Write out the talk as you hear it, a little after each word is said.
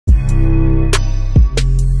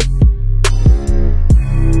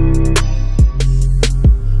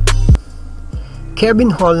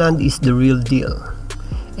Kevin Holland is the real deal,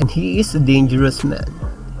 and he is a dangerous man.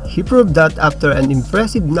 He proved that after an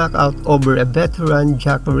impressive knockout over a veteran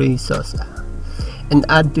Jacare Souza, and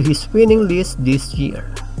add to his winning list this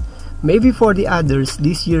year. Maybe for the others,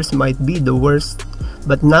 this year's might be the worst,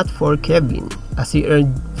 but not for Kevin, as he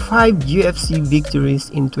earned 5 UFC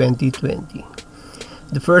victories in 2020.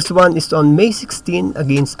 The first one is on May 16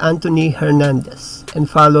 against Anthony Hernandez, and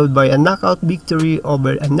followed by a knockout victory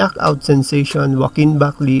over a knockout sensation Joaquin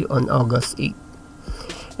Buckley on August 8.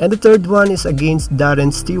 And the third one is against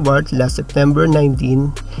Darren Stewart last September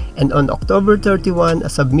 19, and on October 31 a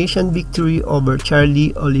submission victory over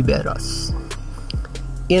Charlie Oliveira.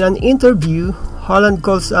 In an interview, Holland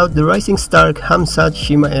calls out the rising star Khamzat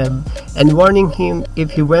Chimaev and warning him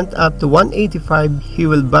if he went up to 185 he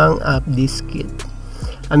will bang up this kid.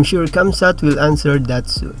 I'm sure Khamzat will answer that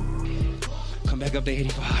soon. Come back up to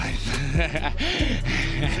 85.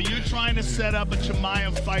 So you're trying to set up a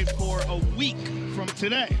Chimaev fight for a week from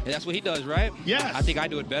today? And that's what he does, right? Yes. I think I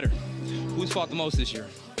do it better. Who's fought the most this year?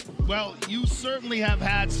 Well, you certainly have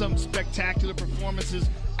had some spectacular performances,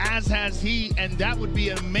 as has he, and that would be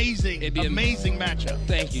an amazing matchup.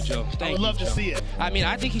 Thank you, Joe. I would love to see it. I mean,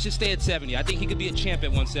 I think he should stay at 70. I think he could be a champ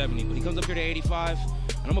at 170, but he comes up here to 85,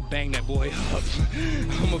 and I'm going to bang that boy up.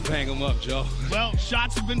 I'm going to bang him up, Joe. Well,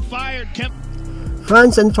 shots have been fired.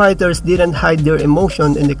 Fans and fighters didn't hide their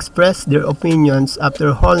emotion and expressed their opinions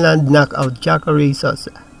after Holland knocked out Jacare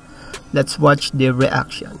Souza. Let's watch their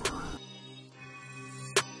reaction.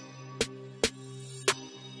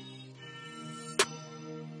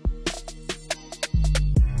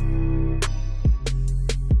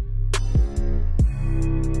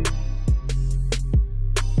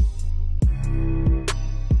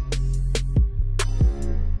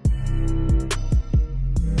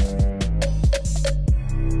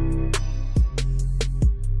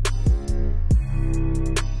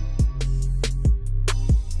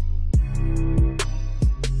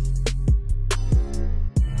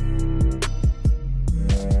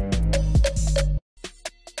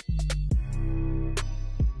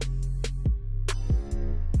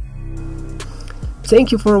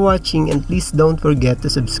 Thank you for watching, and please don't forget to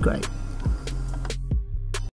subscribe.